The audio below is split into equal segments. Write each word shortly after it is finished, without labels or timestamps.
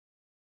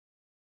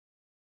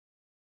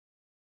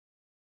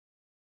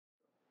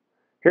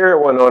Here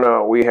at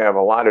Wenonah, we have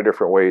a lot of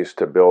different ways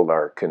to build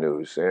our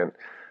canoes, and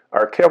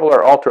our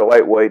Kevlar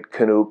Ultralight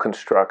canoe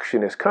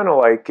construction is kind of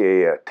like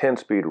a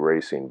 10-speed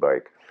racing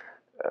bike.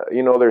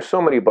 There's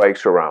so many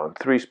bikes around,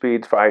 3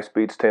 speeds, 5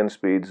 speeds, 10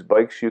 speeds,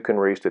 bikes you can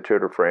race the Tour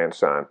de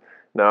France on.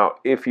 Now,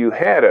 if you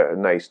had a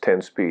nice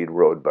 10-speed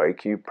road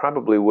bike, you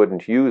probably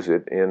wouldn't use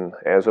it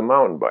as a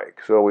mountain bike.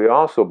 So we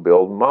also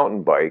build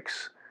mountain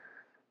bikes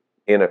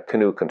in a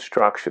canoe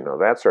construction. Now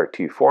that's our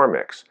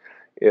T-Formex.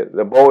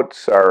 The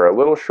boats are a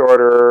little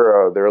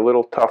shorter, they're a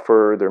little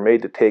tougher, they're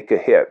made to take a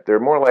hit. They're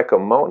more like a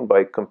mountain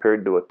bike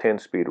compared to a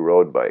 10-speed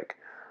road bike.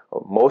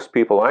 Most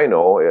people I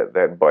know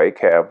that bike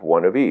have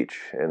one of each.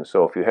 And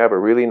so if you have a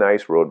really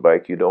nice road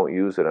bike, you don't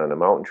use it on the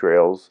mountain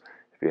trails.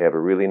 If you have a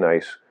really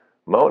nice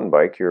mountain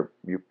bike, you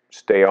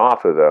stay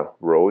off of the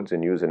roads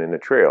and use it in the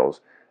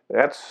trails.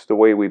 That's the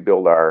way we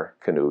build our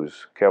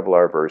canoes,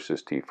 Kevlar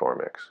versus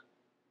T-Formex.